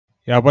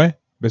يابا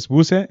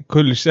بسبوسة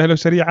كلش سهلة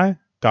وسريعة،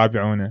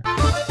 تابعونا.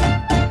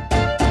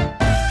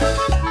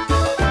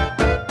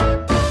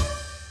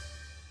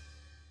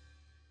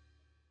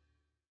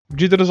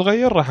 بجدر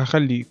صغير راح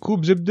اخلي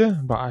كوب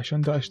زبدة بقى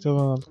عشان دا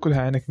اشتغل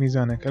كلها عينك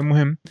ميزانك.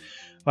 المهم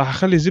راح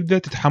اخلي الزبدة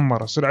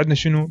تتحمر، يصير عندنا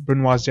شنو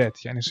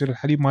برنوازات، يعني يصير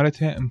الحليب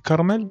مالتها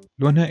مكرمل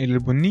لونها الى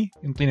البني،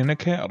 ينطينا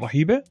نكهة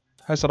رهيبة.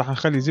 هسه راح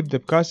نخلي زبدة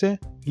بكاسة.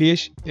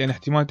 ليش؟ لأن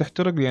احتمال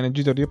تحترق، لأن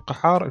الجدر يبقى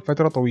حار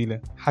لفترة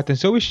طويلة. حتى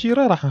نسوي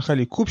الشيره راح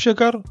نخلي كوب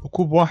شكر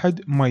وكوب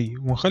واحد مي،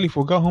 ونخلي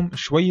فوقاهم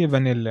شوية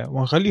فانيلا،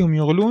 ونخليهم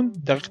يغلون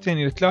دقيقتين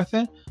إلى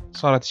 3.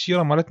 صارت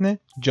الشيره مالتنا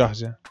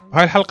جاهزة.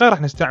 بهاي الحلقة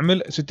راح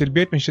نستعمل ست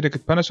البيت من شركة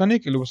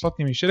باناسونيك اللي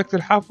وصلتني من شركة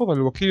الحافظ،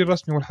 الوكيل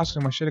الرسمي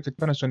والحصري من شركة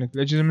باناسونيك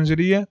للأجهزة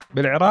المنزلية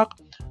بالعراق.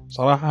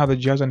 صراحة هذا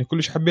الجهاز أنا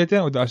كلش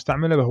حبيته ودا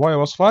استعمله بهواية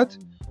وصفات.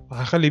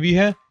 راح اخلي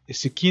بيها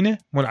السكينة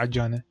مو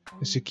العجانة.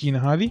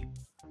 السكينة هذه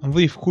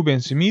نضيف كوبين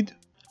سميد،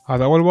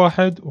 هذا أول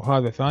واحد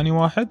وهذا ثاني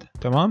واحد،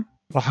 تمام.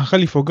 راح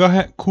نخلي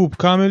فوقاها كوب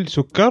كامل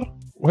سكر.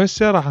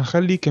 وهسه راح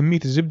نخلي كمية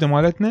الزبدة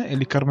مالتنا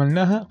اللي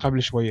كرملناها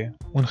قبل شوية،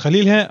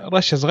 ونخلي لها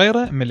رشة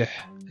صغيرة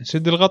ملح.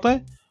 نسد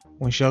الغطاء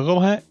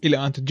ونشغلها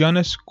إلى أن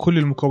تتجانس كل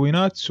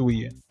المكونات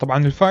سوية.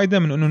 طبعا الفائدة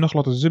من أنه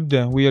نخلط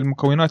الزبدة ويا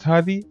المكونات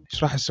هذه،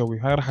 إيش راح تسوي؟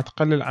 هاي راح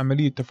تقلل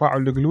عملية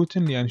تفاعل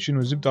الجلوتين، لأن شنو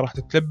الزبدة راح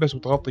تتلبس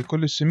وتغطي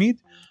كل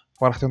السميد،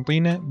 وراح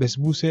تنطينا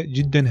بسبوسة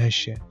جدا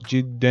هشة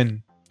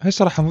جدا.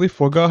 هسه راح نضيف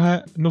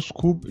فوقاها نص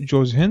كوب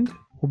جوز هند،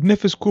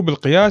 وبنفس كوب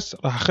القياس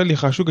راح اخلي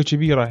خاشوقة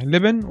كبيرة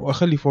لبن،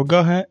 واخلي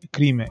فوقاها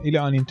كريمة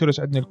الى ان ينترس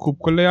عندنا الكوب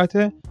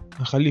كلياته.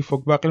 نخليه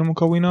فوق باقي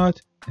المكونات،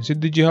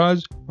 نسد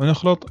الجهاز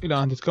ونخلط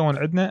الى ان تتكون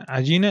عندنا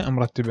عجينة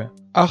مرتبة.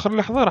 اخر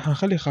لحظة راح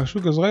نخلي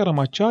خاشوقة صغيرة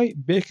مال شاي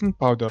بيكنج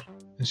باودر،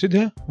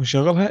 نسدها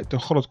ونشغلها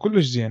تنخلط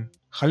كلش زين.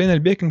 خلينا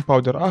البيكنج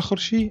باودر اخر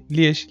شيء.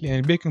 ليش؟ لان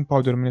البيكنج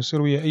باودر من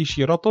يصير ويا اي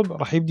شيء رطب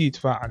راح يبدي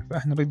يتفاعل،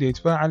 فاحنا نريد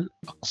يتفاعل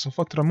اقصى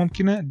فتره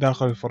ممكنه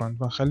داخل الفرن،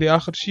 فنخليه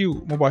اخر شيء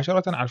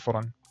مباشره على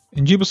الفرن.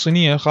 نجيب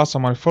الصينيه الخاصه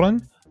مال الفرن،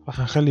 راح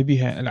نخلي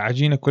بيها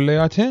العجينه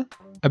كلياتها.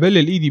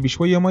 ابلل ايدي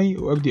بشويه مي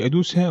وابدي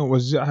ادوسها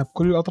واوزعها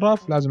بكل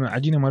الاطراف. لازم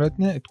العجينه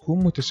مالتنا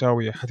تكون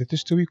متساويه حتى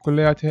تستوي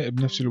كلياتها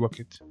بنفس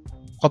الوقت.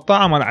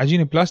 قطاعة مال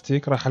عجينة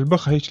بلاستيك راح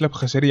البخها هيك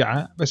لبخة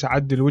سريعة، بس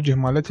اعدل الوجه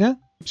مالتها.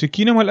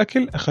 بسكينة مال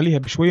الاكل اخليها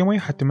بشوية مي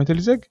حتى ما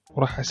تلزق،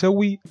 وراح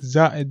اسوي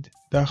زائد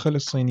داخل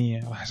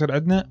الصينية. راح يصير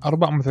عندنا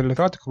 4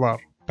 مثلثات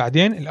كبار.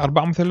 بعدين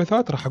الاربع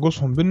مثلثات راح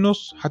اقصهم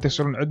بالنص حتى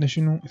يصيرون عندنا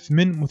شنو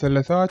 8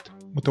 مثلثات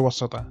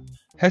متوسطة.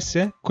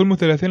 هسه كل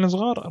مثلثين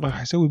صغار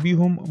راح اسوي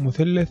بيهم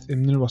مثلث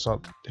من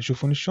الوسط،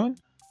 تشوفون شلون؟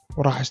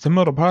 وراح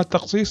استمر بهذا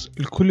التقصيص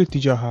لكل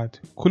الاتجاهات.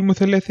 كل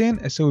مثلثين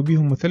اسوي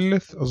بيهم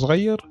مثلث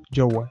صغير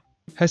جوا.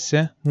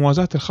 هسه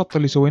موازاة الخط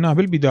اللي سويناه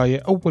بالبداية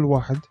أول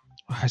واحد،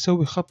 راح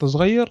أسوي خط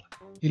صغير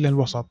إلى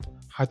الوسط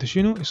حتى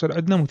شنو يصير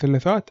عندنا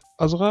مثلثات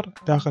أصغر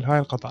داخل هاي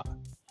القطع.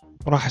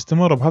 وراح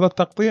استمر بهذا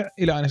التقطيع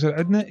إلى أن يصير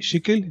عندنا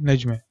شكل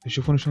نجمة.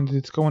 تشوفون شلون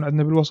تتكون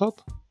عندنا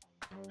بالوسط.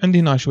 عندي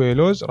هنا شوية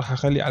لوز، راح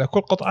أخلي على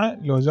كل قطعة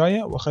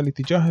لوزاية وأخلي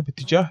اتجاهها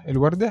باتجاه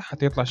الوردة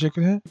حتى يطلع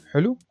شكلها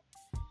حلو.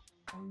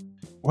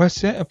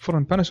 وهسه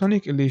بفرن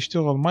باناسونيك اللي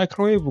يشتغل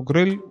مايكرويف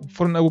وجريل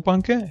وفرن ابو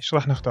بانكا، ايش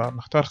راح نختار؟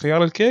 نختار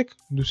خيار الكيك،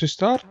 ندوس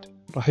ستارت،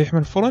 راح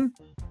يحمل فرن.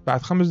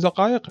 بعد 5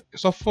 دقائق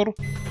يصفر.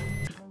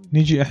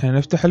 نيجي احنا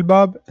نفتح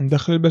الباب،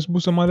 ندخل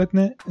البسبوسة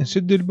مالتنا،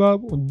 نسد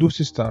الباب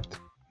وندوس ستارت.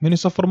 من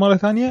يصفر مرة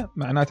ثانية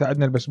معناته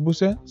عندنا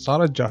البسبوسة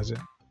صارت جاهزة.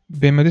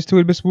 بين ما تستوي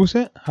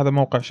البسبوسة، هذا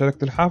موقع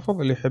شركة الحافظ،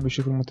 اللي يحب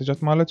يشوف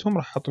المنتجات مالتهم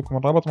راح احط لكم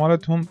الرابط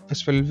مالتهم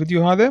اسفل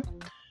الفيديو هذا.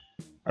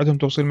 عندهم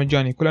توصيل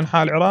مجاني كل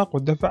أنحاء العراق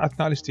والدفع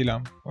أثناء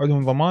الاستلام،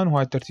 وعندهم ضمان،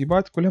 وهاي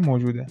الترتيبات كلها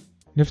موجودة.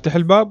 نفتح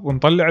الباب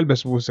ونطلع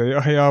البسبوسة.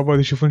 يا أبا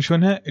تشوفون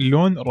شلونها،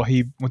 اللون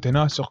رهيب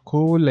متناسق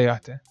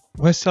كلياته.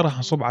 وهسه راح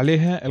نصب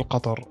عليها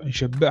القطر،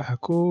 نشبعها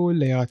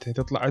كلياتها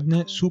تطلع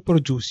عندنا سوبر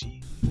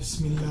جوسي.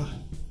 بسم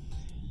الله.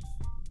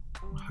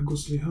 راح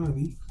أقص لي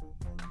هذه،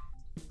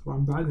 طبعا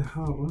بعدها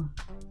حارة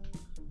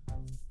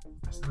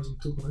بس لازم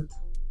تبرد،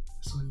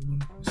 بس أنا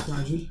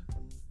مستعجل.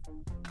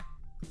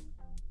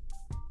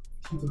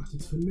 أكيد راح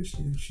تتفلش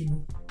لأن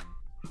شنو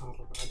حارة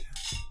بعدها.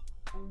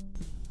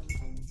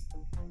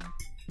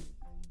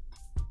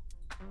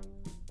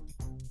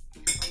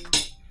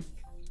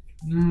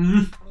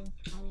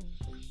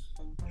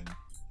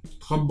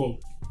 تخبل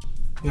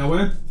يا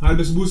وين. هاي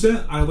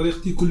البسبوسة على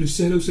طريقتي كلش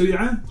سهلة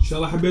وسريعة، إن شاء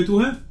الله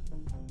حبيتوها.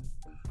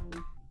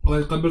 الله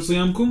يتقبل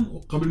صيامكم.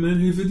 وقبل ما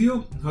ننهي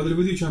الفيديو، هذا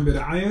الفيديو كان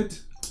برعاية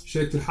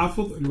شركة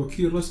الحافظ،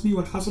 الوكيل الرسمي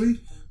والحصري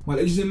مال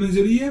الأجهزة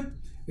المنزلية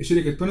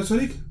لشركة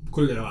باناسونيك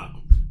بكل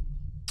العراق.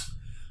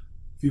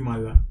 في مال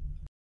الله.